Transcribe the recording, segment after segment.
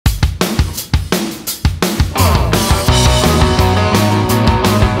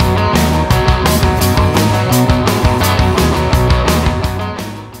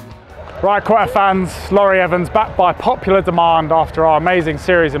Right, Quetta fans, Laurie Evans back by popular demand after our amazing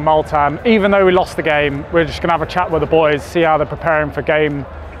series in Multan. Even though we lost the game, we're just going to have a chat with the boys, see how they're preparing for game,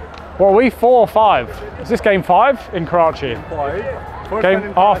 what are we, 4 or 5? Is this game 5 in Karachi? 5.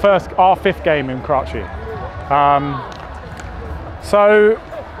 Game, our fifth game in Karachi. So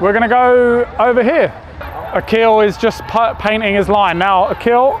we're going to go over here. Akil is just painting his line. Now,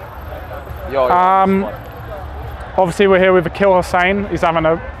 Akil, obviously we're here with Akil Hussain. He's having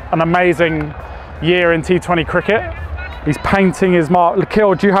an amazing year in T20 cricket. He's painting his mark.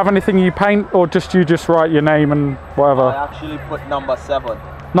 Akil, do you have anything you paint, or you just write your name and whatever? I actually put number 7.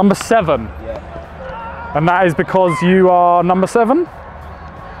 Number 7? Yeah. And that is because you are number 7?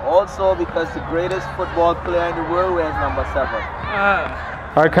 Also because the greatest football player in the world wears number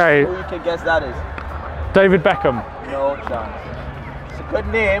 7. Okay. Who you can guess that is? David Beckham. No chance. It's a good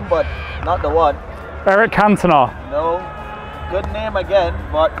name, but not the one. Eric Cantona. No. Good name again,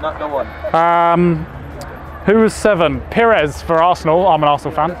 but not the one. Who was 7? Perez for Arsenal. I'm an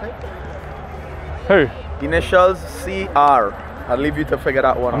Arsenal fan. Who? Initials CR. I'll leave you to figure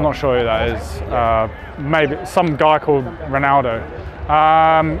that one out. I'm not sure who that is. Maybe some guy called Ronaldo.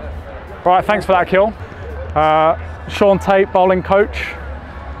 Right, thanks for that, Kill. Sean Tate, bowling coach.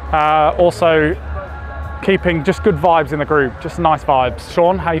 Also keeping just good vibes in the group, just nice vibes.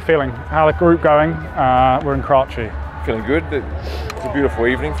 Sean, how are you feeling? How the group going? We're in Karachi. Feeling good. It's a beautiful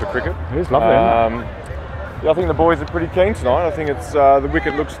evening for cricket. It is lovely, isn't it? Yeah, I think the boys are pretty keen tonight. I think it's the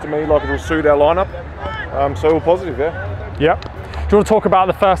wicket looks to me like it will suit our lineup. So all positive there. Yep. Do you want to talk about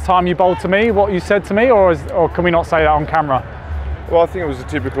the first time you bowled to me, what you said to me, or can we not say that on camera? Well, I think it was a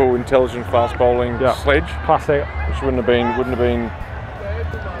typical intelligent fast bowling sledge. Classic. Which wouldn't have been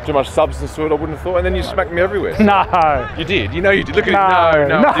too much substance to it, I wouldn't have thought. And then you smacked me everywhere. So. No. You did. You know you did. Look at it.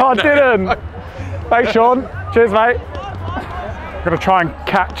 No, I didn't. Thanks, Sean. Cheers, mate. I'm going to try and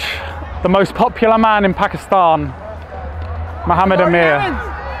catch the most popular man in Pakistan, Mohammed Amir.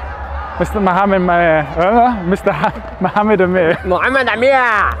 Mr. Mohammed Amir. Mr. Mohammed Amir. Mohammed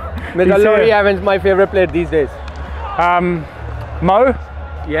Amir. Mr. Laurie Evans, my favorite player these days. Mo?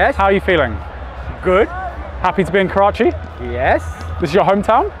 Yes? How are you feeling? Good. Happy to be in Karachi? Yes. This is your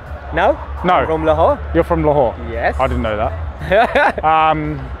hometown? No. No. I'm from Lahore. You're from Lahore? Yes. I didn't know that.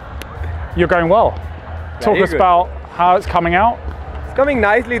 You're going well. Talk us about how it's coming out. It's coming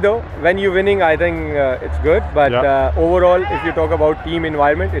nicely though. When you're winning, I think it's good. But overall, if you talk about team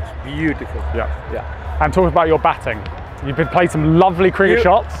environment, it's beautiful. Yeah. And talk about your batting. You've been playing some lovely cricket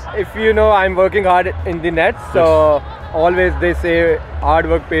shots. If you know, I'm working hard in the nets. So always they say hard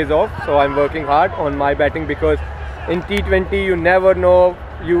work pays off. So I'm working hard on my batting, because in T20 you never know,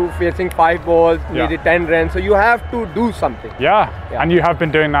 you facing 5 balls, needed 10 runs, so you have to do something. Yeah, and you have been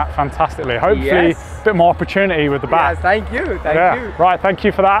doing that fantastically. Hopefully a bit more opportunity with the bat. Yes, thank you, thank you. Right, thank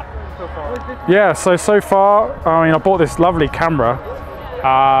you for that. Yeah, so far, I mean, I bought this lovely camera.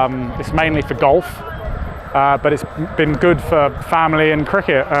 It's mainly for golf, but it's been good for family and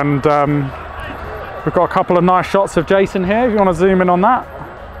cricket. And we've got a couple of nice shots of Jason here, if you want to zoom in on that.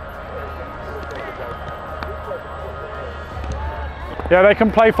 Yeah, they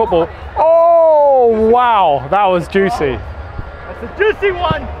can play football. Oh, wow, that was juicy. That's a juicy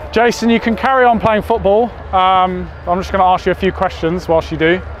one. Jason, you can carry on playing football. I'm just going to ask you a few questions whilst you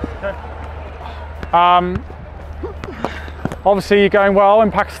do. Obviously, you're going well in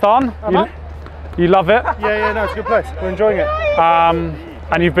Pakistan. You love it? Yeah, no, it's a good place. We're enjoying it.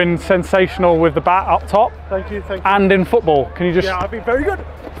 And you've been sensational with the bat up top. Thank you. And in football. Can you just... Yeah, I've been very good.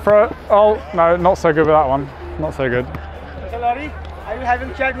 Oh, no, not so good with that one. Not so good. Mr. Laurie, are you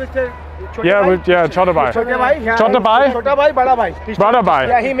having chat with the... 𝒂𝒏𝒂𝒐. 𝒂𝒏𝒂𝒐. 𝒂𝒏𝒂𝒑𝒄𝒉. Brother bhai.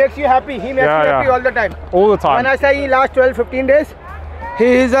 Yeah, he makes you happy. He makes you happy all the time. All the time. When I say in last 12-15 days, he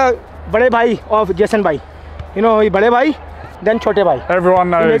is a bade bhai of Jason bhai. You know, he bade bhai, then chote bhai. Everyone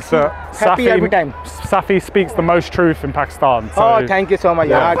knows that happy every time. Safi speaks the most truth in Pakistan. So. Oh, thank you so much.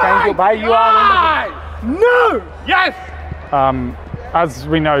 Yeah. Thank you. Bhai, you are wonderful. No! Yes! As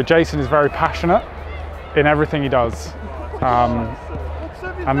we know, Jason is very passionate in everything he does.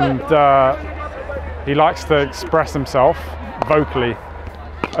 And he likes to express himself vocally.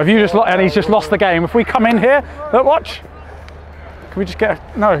 And he's just lost the game. If we come in here, look, watch. Can we just get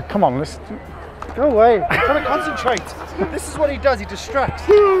no, come on, let's go away. I'm trying to concentrate. This is what he does, he distracts.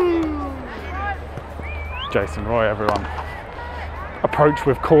 Jason Roy, everyone. Approach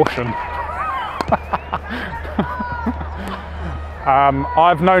with caution.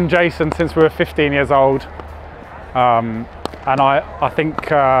 I've known Jason since we were 15 years old. And I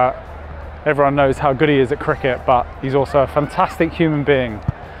think everyone knows how good he is at cricket, but he's also a fantastic human being.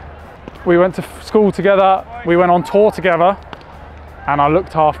 We went to school together, we went on tour together, and I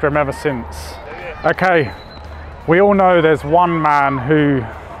looked after him ever since. Okay, we all know there's one man who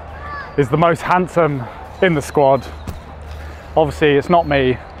is the most handsome in the squad. Obviously, it's not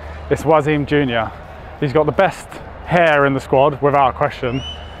me, it's Waseem Jr. He's got the best hair in the squad, without question.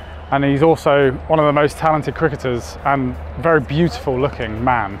 And he's also one of the most talented cricketers and very beautiful looking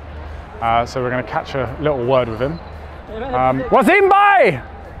man. So we're going to catch a little word with him. Waseem bhai!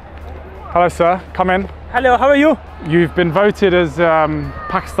 Hello sir, come in. Hello, how are you? You've been voted as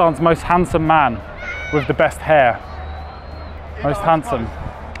Pakistan's most handsome man with the best hair. Most handsome.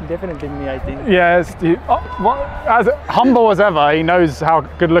 Definitely me, I think. Yes, as humble as ever, he knows how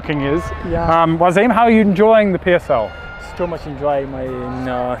good looking he is. Yeah. Waseem, how are you enjoying the PSL? So much enjoy my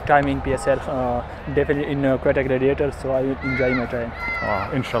time in PSL, definitely in Quetta Gladiators, so I enjoy my time.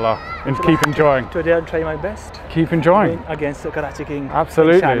 Oh, inshallah. And keep enjoying. Today I'll try my best. Keep enjoying. Against the Karachi King.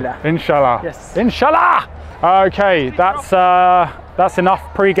 Absolutely. Inshallah. Inshallah. Yes. Inshallah! Okay, that's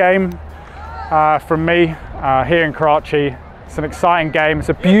enough pre-game from me here in Karachi. It's an exciting game. It's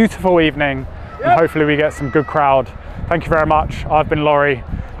a beautiful evening, and hopefully we get some good crowd. Thank you very much. I've been Laurie.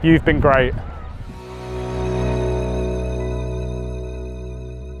 You've been great.